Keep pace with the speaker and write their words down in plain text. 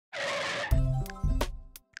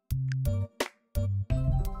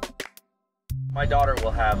my daughter will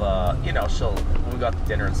have you know, she'll, when we go out to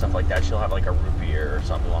dinner and stuff like that, she'll have like a root beer or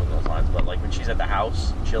something along those lines. But like when she's at the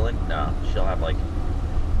house chilling, no, she'll have like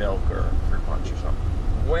milk or fruit punch or something.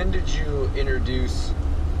 When did you introduce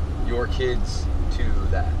your kids to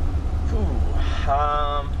that?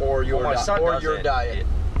 Ooh, or your well, my son or does your it. diet?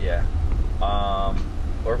 Yeah.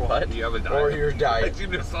 Or what? You have a diet. Or your diet. You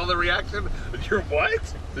just saw the reaction. Your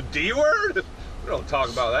what? The D word? We don't talk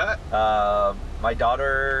about that. My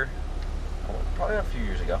daughter, probably a few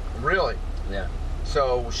years ago. Really? Yeah.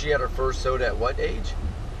 So she had her first soda at what age?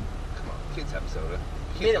 Come on, kids have soda.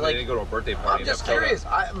 Yeah, like, they didn't go to a birthday party. I'm just curious.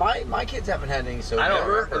 My kids haven't had any soda. I don't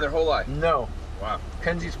Ever in their whole life? No. Wow.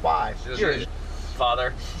 Kenzie's 5. You're a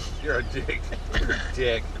father. You're a dick. You're a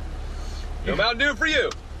dick. No Mountain Dew for you.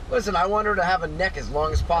 Listen, I want her to have a neck as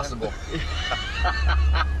long as possible.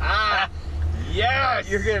 Yes!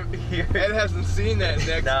 Ed hasn't seen that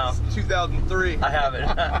neck since 2003. I haven't.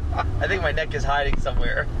 I think my neck is hiding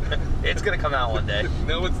somewhere. It's gonna come out one day.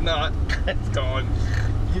 No, it's not. It's gone.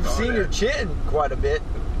 You've seen your chin quite a bit.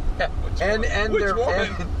 And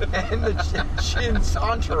the chin's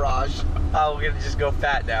entourage. Oh, we're gonna just go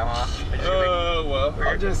fat now, huh? Oh, well.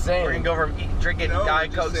 I'm just saying. We're gonna go from drinking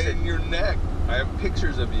Diet Coke to your neck. I have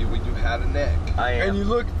pictures of you when you had a neck. I am. And you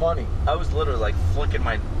look funny. I was literally like flicking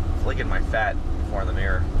my fat before in the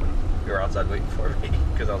mirror. You were outside waiting for me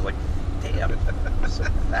because I was like, damn, I'm so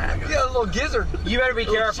fat. You got a little gizzard. You better be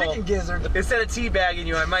careful. Chicken gizzard. Instead of teabagging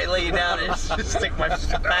you, I might lay you down and just stick my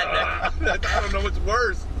fat neck. I don't know what's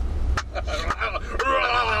worse.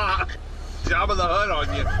 Jabba the Hutt on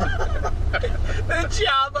you. The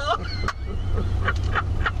Jabba.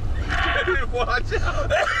 Watch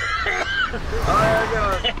out. I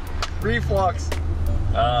got reflux.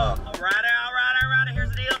 Alright. Here's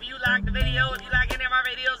the deal. If you like the video, if you like any of our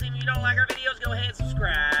videos, if you don't like our videos, go ahead and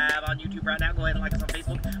subscribe on YouTube right now. Go ahead and like us on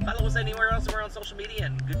Facebook. Follow us anywhere else. We're on social media.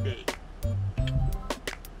 And good day.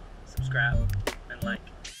 Subscribe and like.